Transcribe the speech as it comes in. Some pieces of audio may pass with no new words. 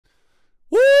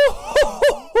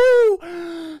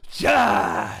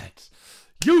Chat!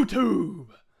 YouTube!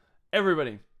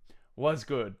 Everybody, what's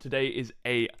good? Today is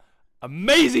a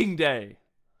amazing day.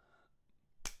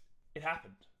 It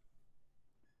happened.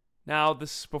 Now,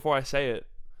 this before I say it,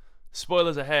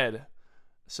 spoilers ahead.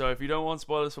 So if you don't want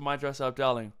spoilers for My Dress Up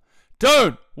Darling,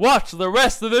 don't watch the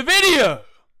rest of the video!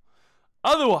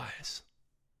 Otherwise,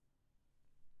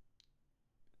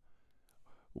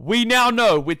 we now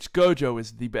know which GOJO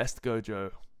is the best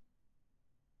GOJO.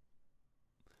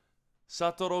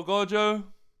 Satoru GOJO,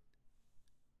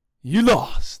 you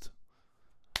lost.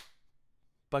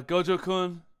 But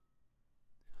GOJO-kun,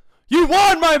 you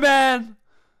won, my man!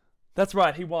 That's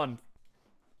right, he won.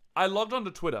 I logged onto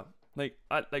Twitter.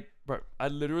 I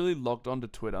literally logged onto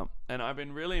Twitter, and I've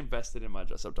been really invested in My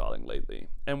Dress Up Darling lately.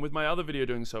 And with my other video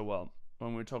doing so well,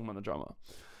 when we were talking about the drama,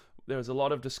 there was a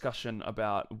lot of discussion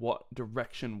about what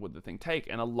direction would the thing take,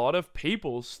 and a lot of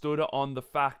people stood on the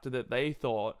fact that they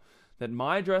thought that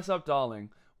My Dress Up Darling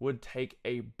would take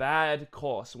a bad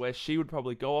course, where she would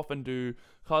probably go off and do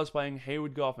cosplaying, he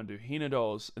would go off and do Hina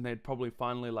dolls, and they'd probably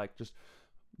finally like just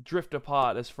drift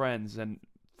apart as friends and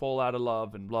fall out of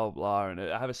love and blah blah, and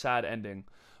have a sad ending.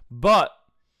 But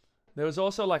there was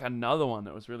also like another one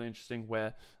that was really interesting,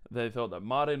 where they thought that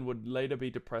Martin would later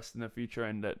be depressed in the future,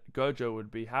 and that GOJO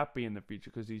would be happy in the future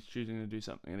because he's choosing to do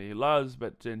something that he loves,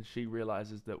 but then she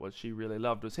realizes that what she really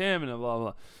loved was him, and blah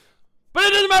blah. But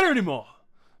it doesn't matter anymore,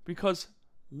 because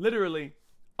literally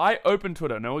I opened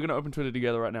Twitter. Now we're gonna open Twitter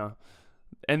together right now,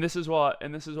 and this is what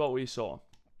we saw.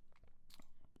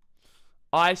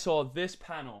 I saw this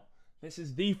panel. This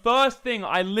is the first thing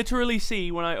I literally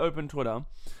see when I open Twitter,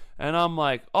 and I'm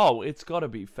like, oh, it's gotta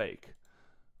be fake.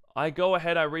 I go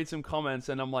ahead, I read some comments,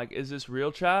 and I'm like, is this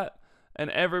real, chat? And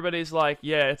everybody's like,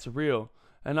 yeah, it's real.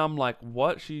 And I'm like,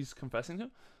 what? She's confessing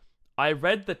to? I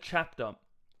read the chapter.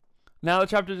 Now the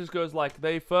chapter just goes like,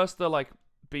 they're like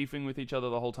beefing with each other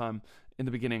the whole time in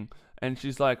the beginning, and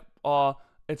she's like, oh,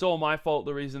 it's all my fault,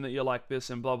 the reason that you're like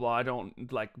this, and blah blah, I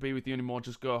don't like be with you anymore,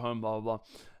 just go home, blah blah blah.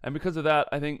 And because of that,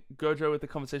 I think GOJO, with the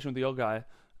conversation with the old guy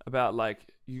about like,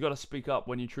 you gotta speak up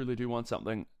when you truly do want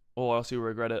something, or else you'll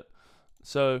regret it.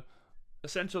 So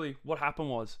essentially what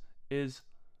happened is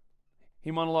he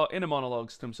inner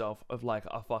monologues to himself of like,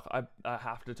 oh fuck, I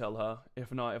have to tell her.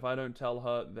 If I don't tell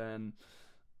her, then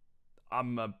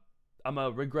I'm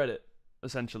a regret it,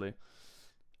 essentially.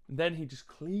 And then he just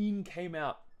clean came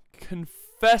out,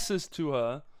 confesses to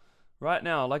her right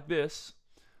now like this,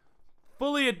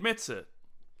 fully admits it,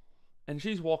 and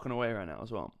she's walking away right now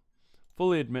as well.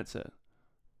 Fully admits it.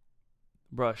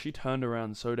 Bruh, she turned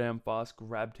around so damn fast,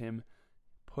 grabbed him,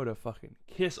 put a fucking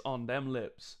kiss on them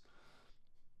lips,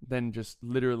 then just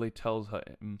literally tells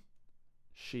him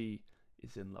she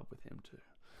is in love with him too.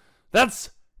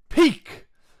 That's peak.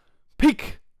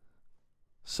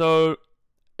 So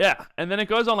yeah, and then it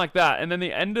goes on like that, and then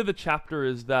the end of the chapter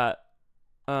is that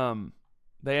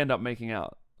they end up making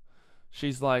out.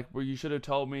 She's like, well, you should have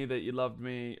told me that you loved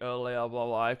me earlier, blah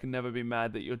blah, I can never be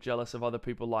mad that you're jealous of other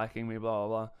people liking me, blah blah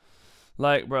blah.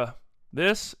 Like, bruh,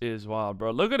 this is wild,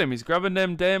 bro. Look at him, he's grabbing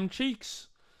them damn cheeks.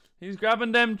 Bro,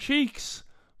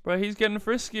 he's getting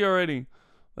frisky already.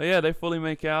 But yeah, they fully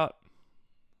make out,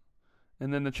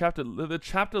 and then the chapter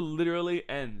literally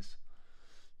ends.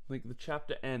 Like, the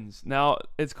chapter ends. Now,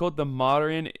 it's called the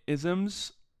Marian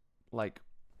Isms. Like,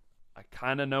 I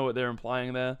kind of know what they're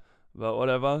implying there, but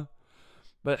whatever.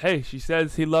 But hey, she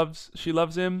says she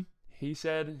loves him. He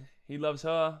said he loves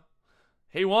her.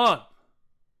 He won.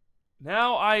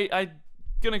 Now, I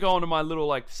gonna go on to my little,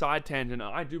 like, side tangent.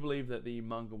 I do believe that the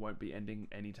manga won't be ending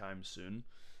anytime soon.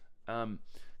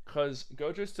 Because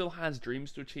GOJO still has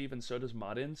dreams to achieve, and so does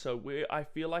Martin. So I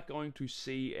feel like going to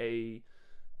see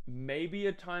maybe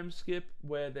a time skip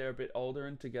where they're a bit older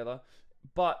and together,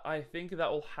 but I think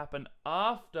that will happen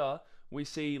after we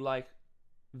see like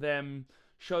them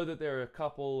show that they're a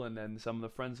couple, and then some of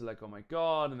the friends are like, oh my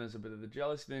god, and there's a bit of the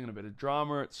jealousy thing and a bit of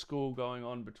drama at school going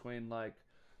on between like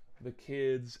the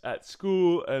kids at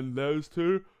school and those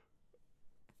two.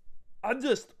 I'm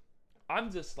just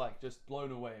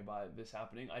blown away by this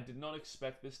happening. I did not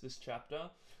expect this chapter,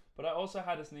 but I also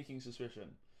had a sneaking suspicion.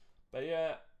 But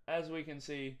yeah, as we can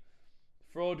see,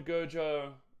 fraud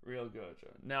GOJO, real GOJO.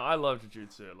 Now, I love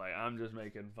Jujutsu. Like, I'm just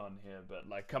making fun here, but,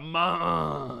 like, come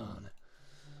on!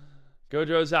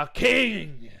 GOJO's our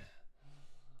king!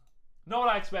 Not what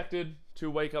I expected to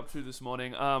wake up to this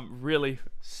morning. Really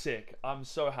sick. I'm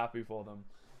so happy for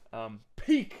them.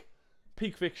 Peak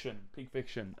fiction.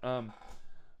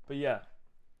 But yeah.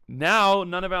 Now,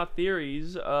 none of our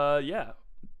theories,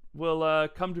 will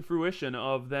come to fruition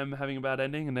of them having a bad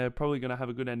ending, and they're probably going to have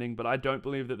a good ending, but I don't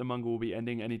believe that the manga will be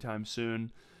ending anytime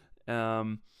soon.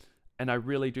 and I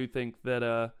really do think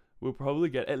that we'll probably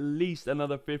get at least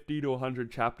another 50 to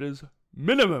 100 chapters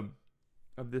minimum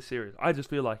of this series. I just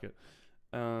feel like it.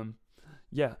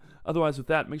 Yeah. Otherwise, with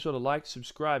that, make sure to like,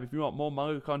 subscribe. If you want more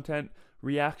manga content,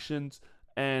 reactions,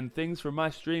 and things from my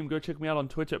stream, go check me out on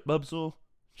Twitch at Bubbzzl.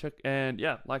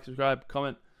 Like, subscribe,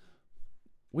 comment.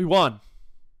 We won.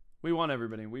 We won,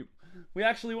 everybody. We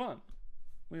actually won.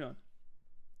 We won.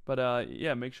 But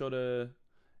yeah, make sure to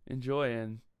enjoy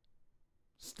and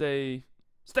stay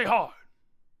hard.